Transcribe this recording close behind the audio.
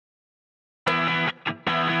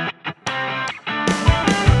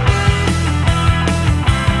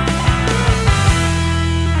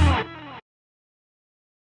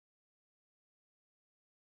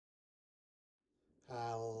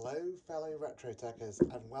fellow retro-techers,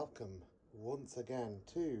 and welcome once again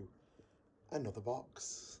to another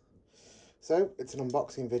box. So it's an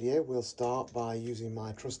unboxing video. We'll start by using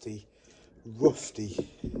my trusty Rusty,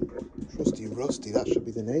 that should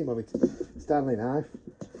be the name of it, Stanley knife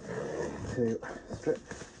to strip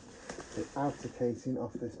the outer casing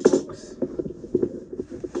off this box,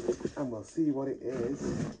 and we'll see what it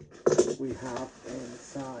is we have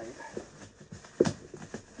inside.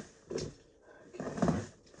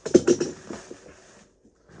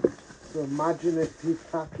 So imaginative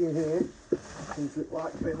packing here, things look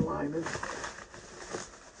like bin liners.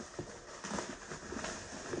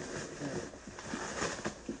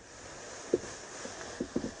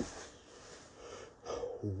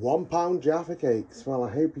 £1 Jaffa cakes. Well, I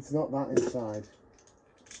hope it's not that inside.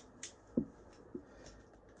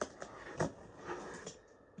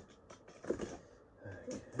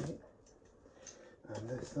 Okay, and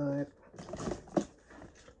this side.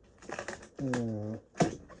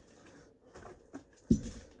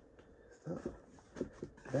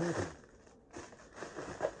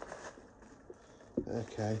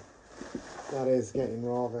 Okay, that is getting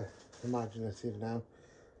rather imaginative now.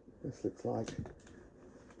 This looks like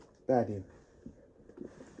bedding.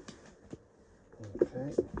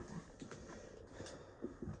 Okay,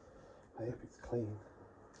 I hope it's clean.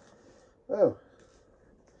 Oh,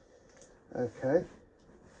 okay,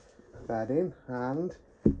 bedding and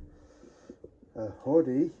a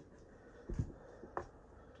hoodie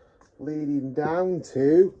leading down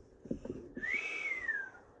to,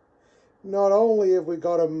 not only have we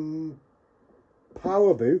got a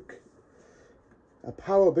PowerBook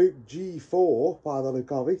G4 by the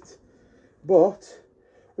look of it, but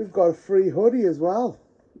we've got a free hoodie as well.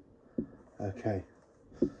 Okay,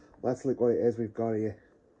 let's look what it is we've got here.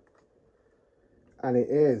 And it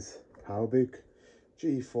is PowerBook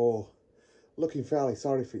G4, looking fairly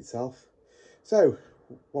sorry for itself. So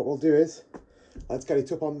what we'll do is, let's get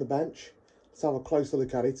it up on the bench, let's have a closer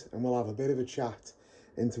look at it, and we'll have a bit of a chat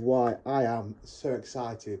into why I am so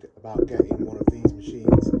excited about getting one of these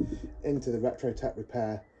machines into the Retro-Tek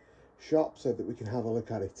Repair shop so that we can have a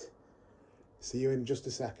look at it. See you in just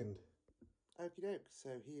a second. Okie doke, so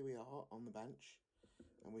here we are on the bench,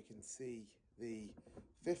 and we can see the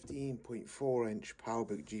 15.4-inch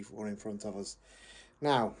PowerBook G4 in front of us.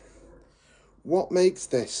 Now, what makes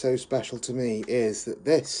this so special to me is that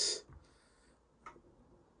this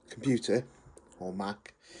computer, or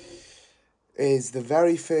Mac, is the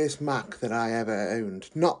very first Mac that I ever owned.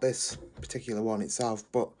 Not this particular one itself,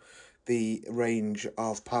 but the range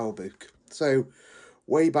of PowerBook. So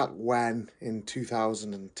way back when, in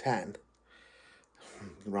 2010,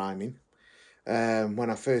 rhyming, when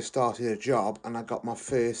I first started a job and I got my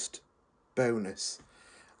first bonus,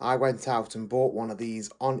 I went out and bought one of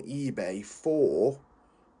these on eBay for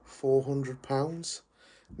 £400.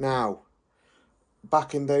 Now,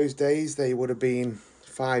 back in those days, they would have been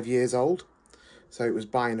 5 years old. So it was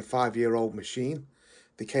buying a 5-year-old machine.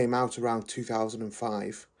 They came out around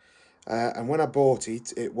 2005. And when I bought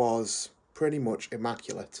it, it was pretty much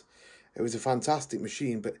immaculate. It was a fantastic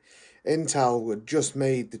machine, but Intel had just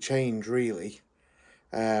made the change, really,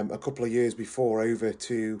 a couple of years before over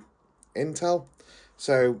to Intel.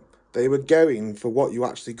 So they were going for what you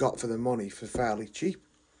actually got for the money for fairly cheap.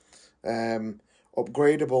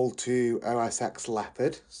 Upgradable to OS X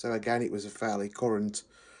Leopard. So again, it was a fairly current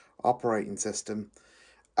operating system,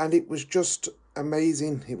 and it was just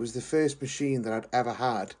amazing. It was the first machine that I'd ever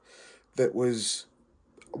had that was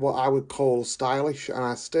what I would call stylish, and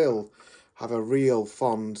I still have a real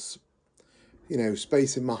fond,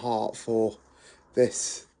 space in my heart for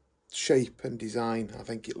this shape and design. I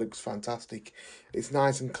think it looks fantastic. It's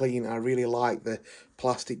nice and clean. I really like the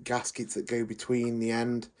plastic gaskets that go between the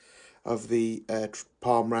end of the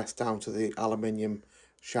palm rest down to the aluminium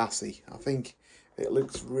chassis. I think it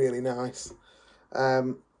looks really nice.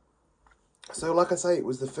 So like I say, it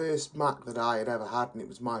was the first Mac that I had ever had, and it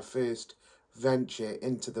was my first venture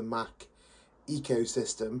into the Mac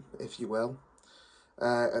ecosystem, if you will.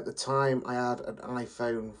 At the time, I had an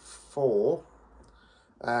iPhone 4,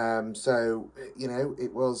 so,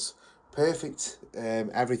 it was perfect.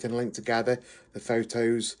 Everything linked together. The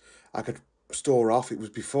photos I could store off. It was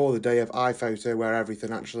before the day of iPhoto, where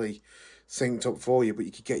everything actually synced up for you, but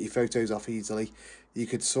you could get your photos off easily. You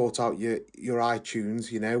could sort out your iTunes,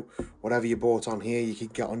 whatever you bought on here, you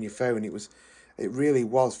could get on your phone. It really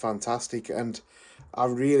was fantastic, and I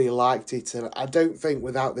really liked it. And I don't think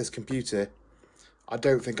without this computer, I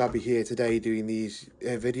don't think I'd be here today doing these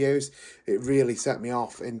videos. It really set me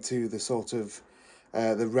off into the sort of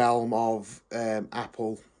the realm of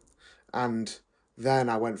Apple, and then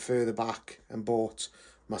I went further back and bought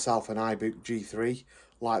myself an iBook G3,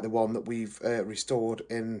 like the one that we've restored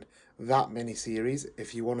in that mini-series.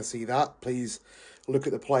 If you want to see that, please look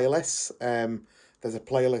at the playlists. There's a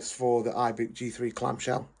playlist for the iBook G3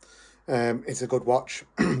 clamshell. It's a good watch.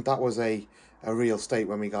 That was a real state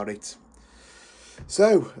when we got it.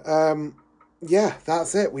 So, yeah,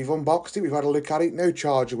 that's it. We've unboxed it. We've had a look at it. No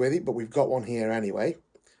charger with it, but we've got one here anyway.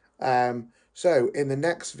 So, in the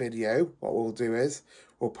next video, what we'll do is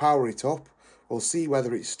we'll power it up. We'll see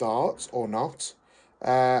whether it starts or not.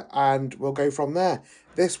 And we'll go from there.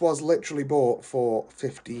 This was literally bought for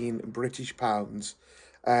 £15 British.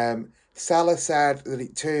 Seller said that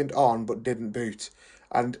it turned on but didn't boot.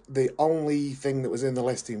 And the only thing that was in the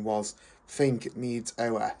listing was, think it needs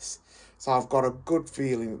OS. So I've got a good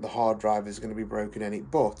feeling that the hard drive is going to be broken in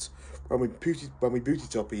it. But when we boot it up, when we boot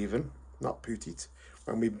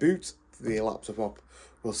the laptop up,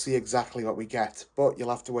 we'll see exactly what we get. But you'll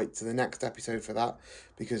have to wait to the next episode for that,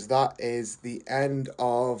 because that is the end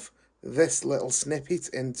of this little snippet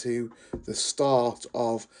into the start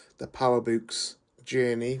of the PowerBook's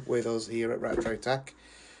journey with us here at Retro-Tek.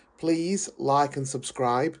 Please like and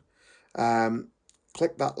subscribe.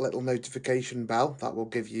 Click that little notification bell. That will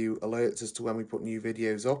give you alerts as to when we put new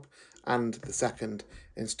videos up, and the second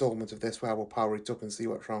instalment of this where we'll power it up and see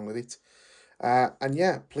what's wrong with it. And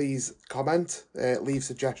yeah, please comment, leave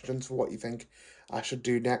suggestions for what you think I should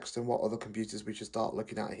do next and what other computers we should start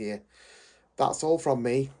looking at here. That's all from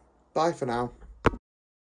me. Bye for now.